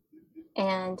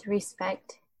and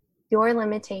respect your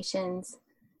limitations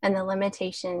and the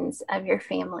limitations of your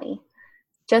family.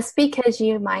 Just because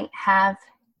you might have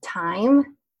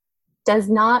time does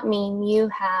not mean you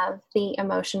have the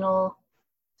emotional,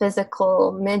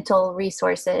 physical, mental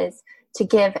resources to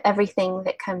give everything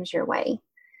that comes your way.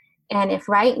 And if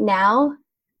right now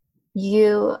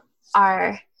you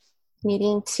are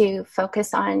needing to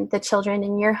focus on the children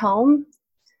in your home,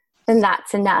 then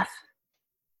that's enough.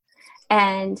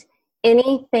 And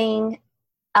anything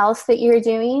else that you're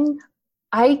doing,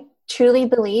 I truly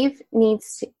believe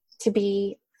needs to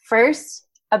be first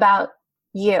about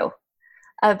you,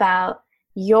 about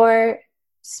your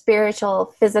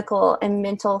spiritual, physical, and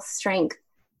mental strength.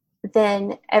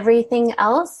 Then everything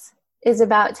else is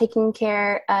about taking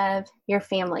care of your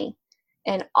family.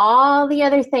 And all the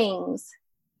other things,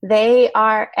 they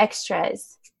are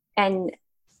extras. And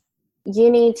you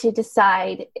need to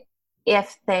decide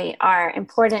if they are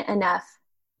important enough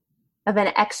of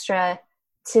an extra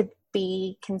to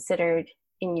be considered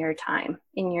in your time,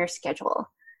 in your schedule,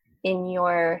 in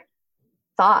your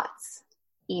thoughts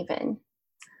even.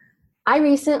 I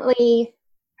recently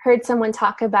heard someone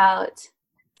talk about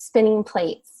spinning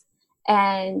plates,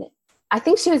 and I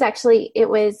think it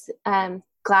was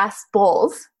glass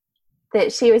bowls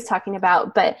that she was talking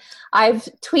about, but I've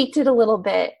tweaked it a little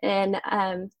bit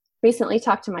and recently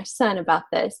talked to my son about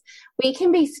this. We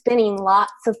can be spinning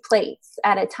lots of plates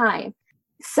at a time.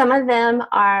 Some of them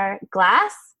are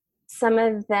glass, some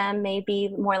of them may be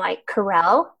more like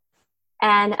Corelle,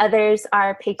 and others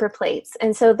are paper plates.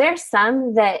 And so there's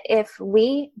some that if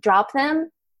we drop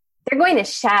them, they're going to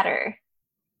shatter.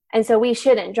 And so we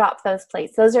shouldn't drop those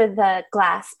plates. Those are the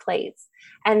glass plates.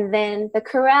 And then the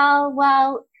Corelle,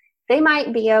 well, they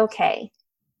might be okay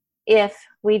if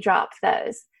we drop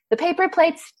those. The paper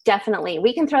plates, definitely.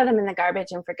 We can throw them in the garbage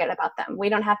and forget about them. We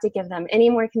don't have to give them any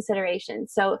more consideration.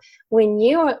 So when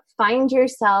you find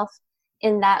yourself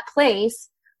in that place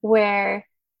where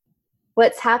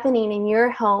what's happening in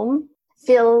your home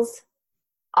feels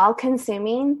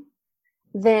all-consuming,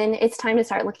 then it's time to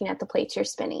start looking at the plates you're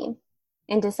spinning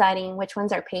and deciding which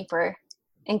ones are paper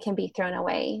and can be thrown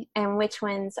away and which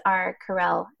ones are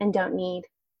Corelle and don't need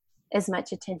as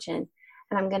much attention.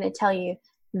 And I'm going to tell you,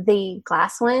 the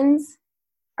glass ones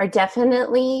are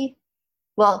definitely,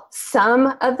 well,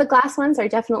 some of the glass ones are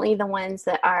definitely the ones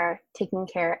that are taking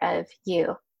care of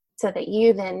you so that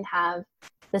you then have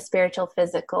the spiritual,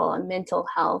 physical, and mental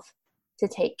health to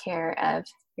take care of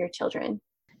your children.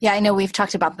 Yeah, I know we've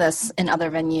talked about this in other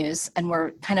venues, and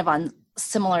we're kind of on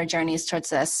similar journeys towards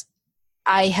this.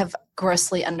 I have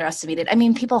grossly underestimated. I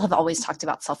mean, people have always talked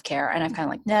about self-care, and I'm kind of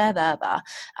like, nah, blah, blah.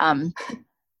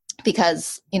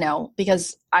 Because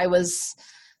I was,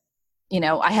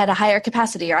 I had a higher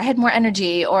capacity, or I had more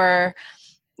energy, or,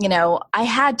 I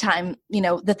had time.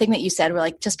 The thing that you said, we're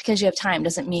like, just because you have time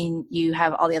doesn't mean you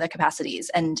have all the other capacities.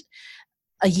 And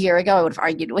a year ago, I would have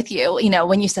argued with you.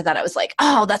 When you said that, I was like,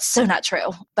 oh, that's so not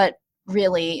true. But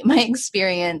really, my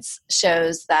experience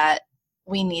shows that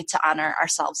we need to honor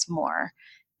ourselves more.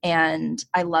 And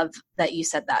I love that you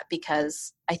said that,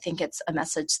 because I think it's a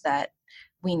message that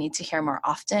we need to hear more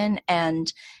often.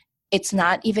 And it's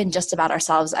not even just about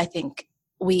ourselves. I think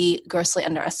we grossly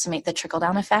underestimate the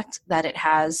trickle-down effect that it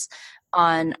has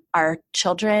on our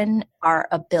children, our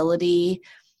ability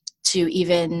to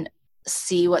even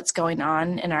see what's going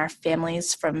on in our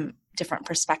families from different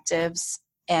perspectives,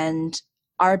 and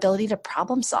our ability to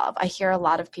problem solve. I hear a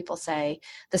lot of people say,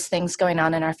 this thing's going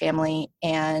on in our family,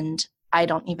 and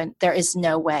there is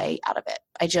no way out of it.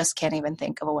 I just can't even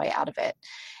think of a way out of it.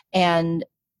 And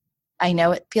I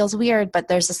know it feels weird, but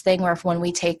there's this thing where when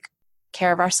we take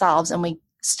care of ourselves and we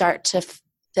start to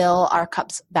fill our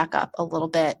cups back up a little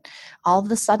bit, all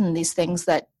of a sudden these things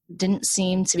that didn't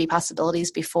seem to be possibilities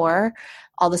before,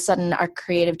 all of a sudden our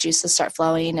creative juices start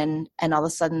flowing, and all of a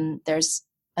sudden there's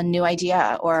a new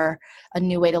idea or a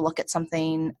new way to look at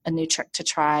something, a new trick to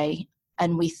try.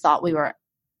 And we thought we were,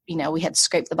 we had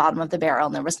scraped the bottom of the barrel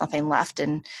and there was nothing left.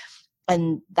 And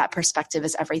that perspective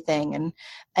is everything.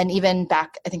 And even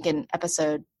back, I think in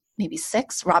episode maybe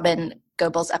 6, Robin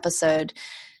Goebel's episode,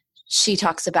 she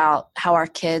talks about how our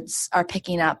kids are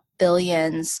picking up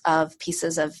billions of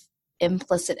pieces of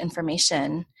implicit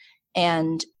information.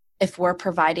 And if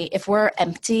we're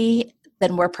empty,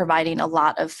 then we're providing a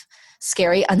lot of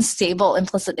scary, unstable,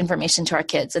 implicit information to our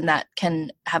kids. And that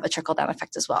can have a trickle-down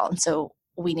effect as well. And so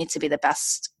we need to be the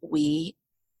best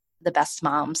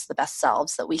moms, the best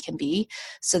selves that we can be,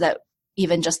 so that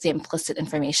even just the implicit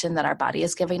information that our body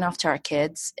is giving off to our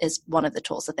kids is one of the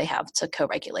tools that they have to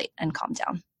co-regulate and calm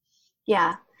down.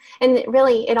 Yeah. And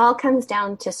really, it all comes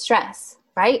down to stress,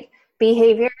 right?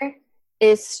 Behavior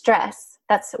is stress.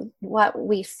 That's what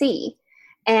we see.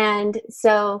 And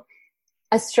so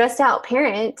a stressed out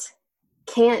parent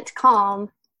can't calm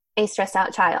a stressed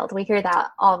out child. We hear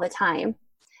that all the time.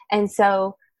 And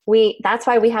so that's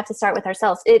why we have to start with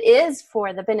ourselves. It is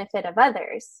for the benefit of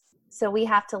others. So we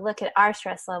have to look at our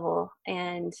stress level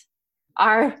and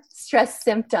our stress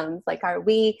symptoms. Like, are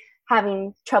we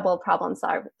having trouble problem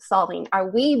solving? Are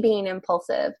we being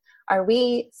impulsive? Are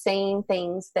we saying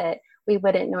things that we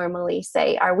wouldn't normally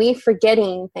say? Are we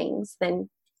forgetting things? Then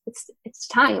it's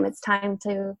time. It's time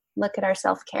to look at our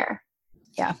self-care.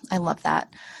 Yeah, I love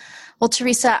that. Well,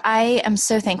 Tereasa, I am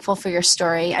so thankful for your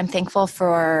story. I'm thankful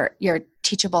for your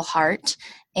teachable heart.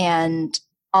 And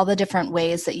all the different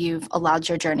ways that you've allowed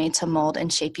your journey to mold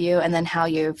and shape you, and then how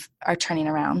you are turning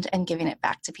around and giving it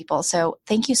back to people. So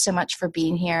thank you so much for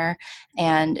being here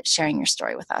and sharing your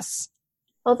story with us.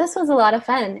 Well, this was a lot of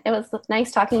fun. It was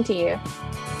nice talking to you.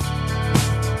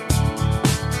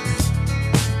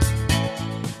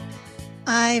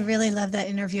 I really love that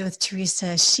interview with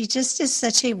Tereasa. She just is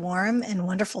such a warm and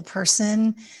wonderful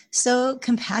person, so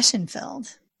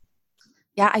compassion-filled.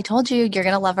 Yeah, I told you, you're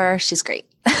going to love her. She's great.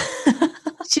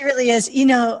 She really is.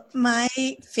 My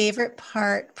favorite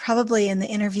part probably in the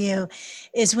interview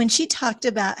is when she talked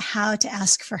about how to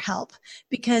ask for help,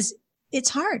 because it's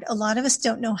hard. A lot of us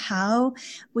don't know how.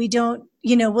 We don't,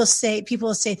 people will say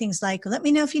things like, let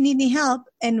me know if you need any help.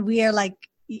 And we are like,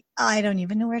 I don't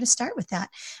even know where to start with that.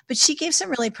 But she gave some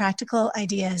really practical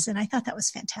ideas, and I thought that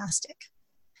was fantastic.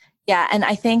 Yeah, and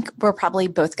I think we're probably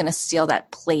both going to steal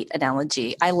that plate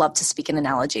analogy. I love to speak in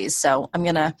analogies, so I'm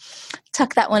going to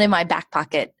tuck that one in my back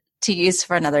pocket to use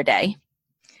for another day.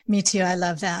 Me too. I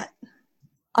love that.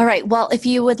 All right. Well, if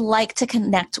you would like to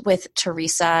connect with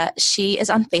Tereasa, she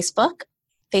is on Facebook,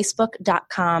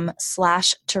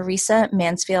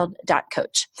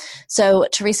 facebook.com/TereasaMansfield.coach. So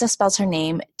Tereasa spells her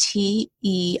name Tereasa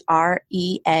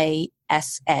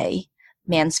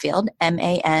Mansfield,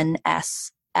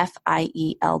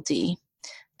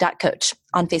 MANSFIELD.coach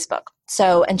on Facebook.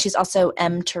 So, and she's also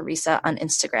Tereasa on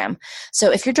Instagram.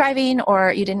 So if you're driving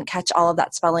or you didn't catch all of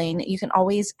that spelling, you can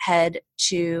always head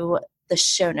to the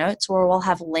show notes where we'll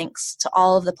have links to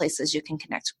all of the places you can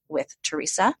connect with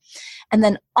Tereasa. And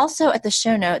then also at the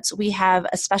show notes, we have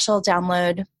a special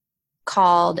download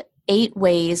called 8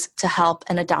 Ways to Help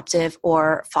an Adoptive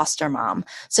or Foster Mom.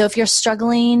 So if you're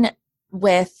struggling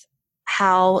with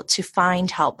how to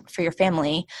find help for your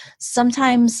family,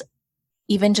 sometimes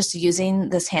even just using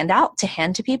this handout to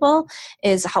hand to people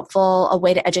is helpful, a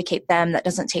way to educate them that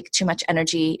doesn't take too much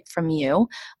energy from you.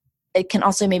 It can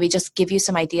also maybe just give you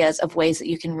some ideas of ways that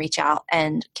you can reach out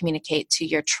and communicate to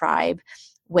your tribe,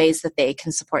 ways that they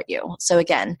can support you. So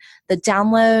again, the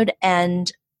download and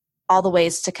all the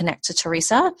ways to connect to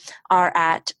Tereasa are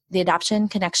at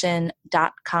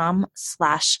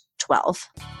theadoptionconnection.com/12.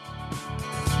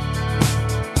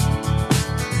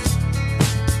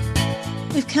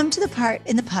 We've come to the part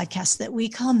in the podcast that we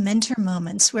call Mentor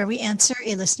Moments, where we answer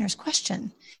a listener's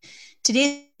question.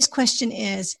 Today's question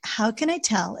is, how can I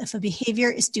tell if a behavior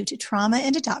is due to trauma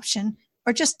and adoption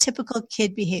or just typical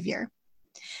kid behavior?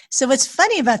 So what's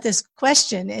funny about this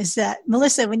question is that,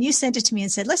 Melissa, when you sent it to me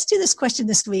and said, let's do this question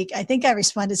this week, I think I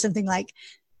responded something like,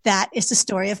 that is the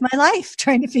story of my life,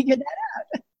 trying to figure that out.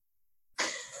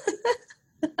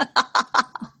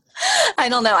 I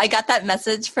don't know. I got that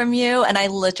message from you and I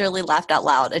literally laughed out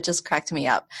loud. It just cracked me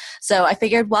up. So I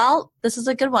figured, well, this is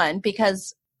a good one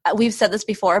because we've said this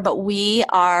before, but we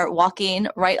are walking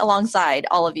right alongside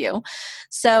all of you.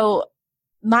 So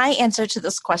my answer to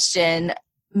this question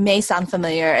may sound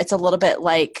familiar. It's a little bit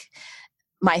like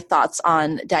my thoughts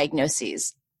on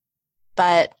diagnoses.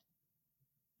 But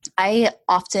I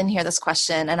often hear this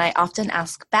question and I often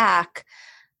ask back,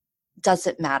 does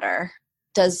it matter?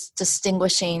 Does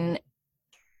distinguishing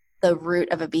the root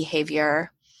of a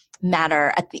behavior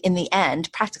matter in the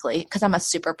end, practically, because I'm a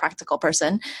super practical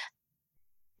person,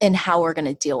 in how we're going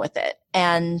to deal with it?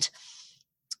 And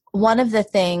one of the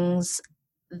things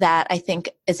that I think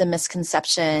is a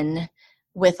misconception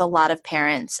with a lot of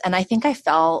parents, and I think I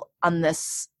fell on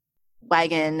this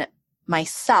wagon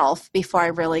myself before I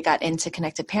really got into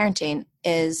connected parenting,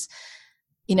 is,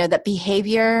 that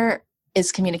behavior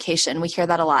is communication. We hear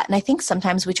that a lot. And I think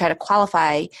sometimes we try to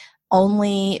qualify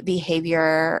only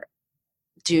behavior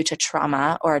due to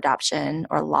trauma or adoption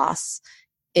or loss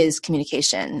is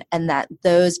communication, and that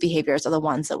those behaviors are the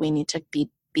ones that we need to be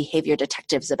behavior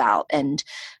detectives about and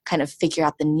kind of figure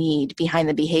out the need behind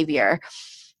the behavior.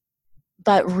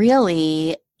 But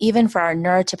really, even for our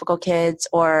neurotypical kids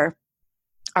or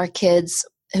our kids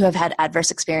who have had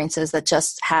adverse experiences that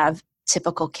just have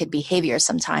typical kid behavior,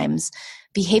 sometimes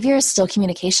behavior is still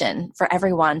communication for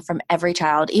everyone, from every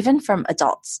child, even from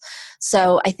adults.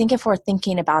 So I think if we're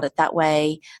thinking about it that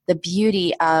way, the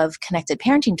beauty of connected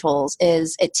parenting tools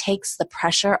is it takes the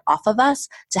pressure off of us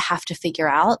to have to figure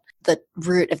out the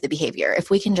root of the behavior. If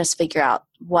we can just figure out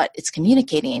what it's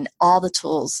communicating, all the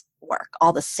tools work,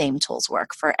 all the same tools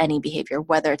work for any behavior,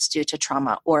 whether it's due to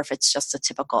trauma or if it's just a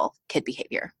typical kid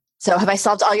behavior. So have I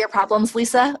solved all your problems,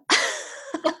 Lisa?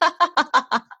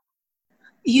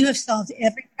 You have solved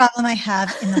every problem I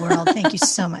have in the world. Thank you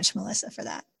so much, Melissa, for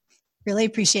that. Really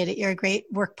appreciate it. You're a great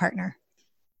work partner.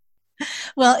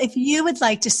 Well, if you would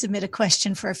like to submit a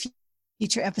question for a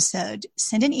future episode,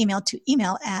 send an email to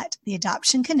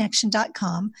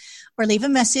email@theadoptionconnection.com or leave a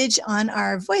message on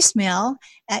our voicemail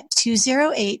at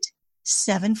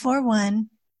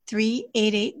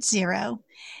 208-741-3880.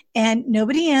 And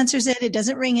nobody answers it. It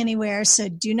doesn't ring anywhere. So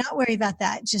do not worry about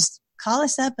that. Just call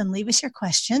us up and leave us your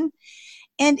question.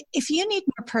 And if you need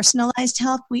more personalized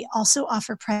help, we also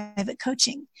offer private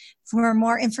coaching. For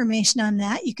more information on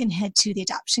that, you can head to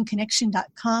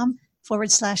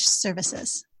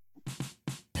theadoptionconnection.com/services.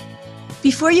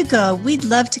 Before you go, we'd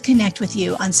love to connect with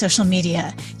you on social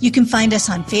media. You can find us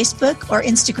on Facebook or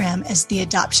Instagram as The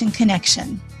Adoption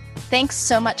Connection. Thanks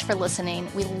so much for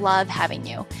listening. We love having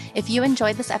you. If you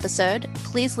enjoyed this episode,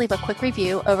 please leave a quick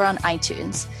review over on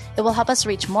iTunes. It will help us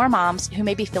reach more moms who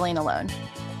may be feeling alone.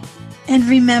 And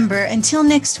remember, until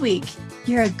next week,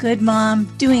 you're a good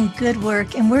mom doing good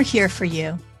work, and we're here for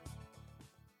you.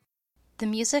 The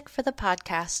music for the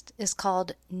podcast is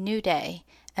called New Day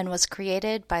and was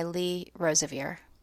created by Lee Rosevier.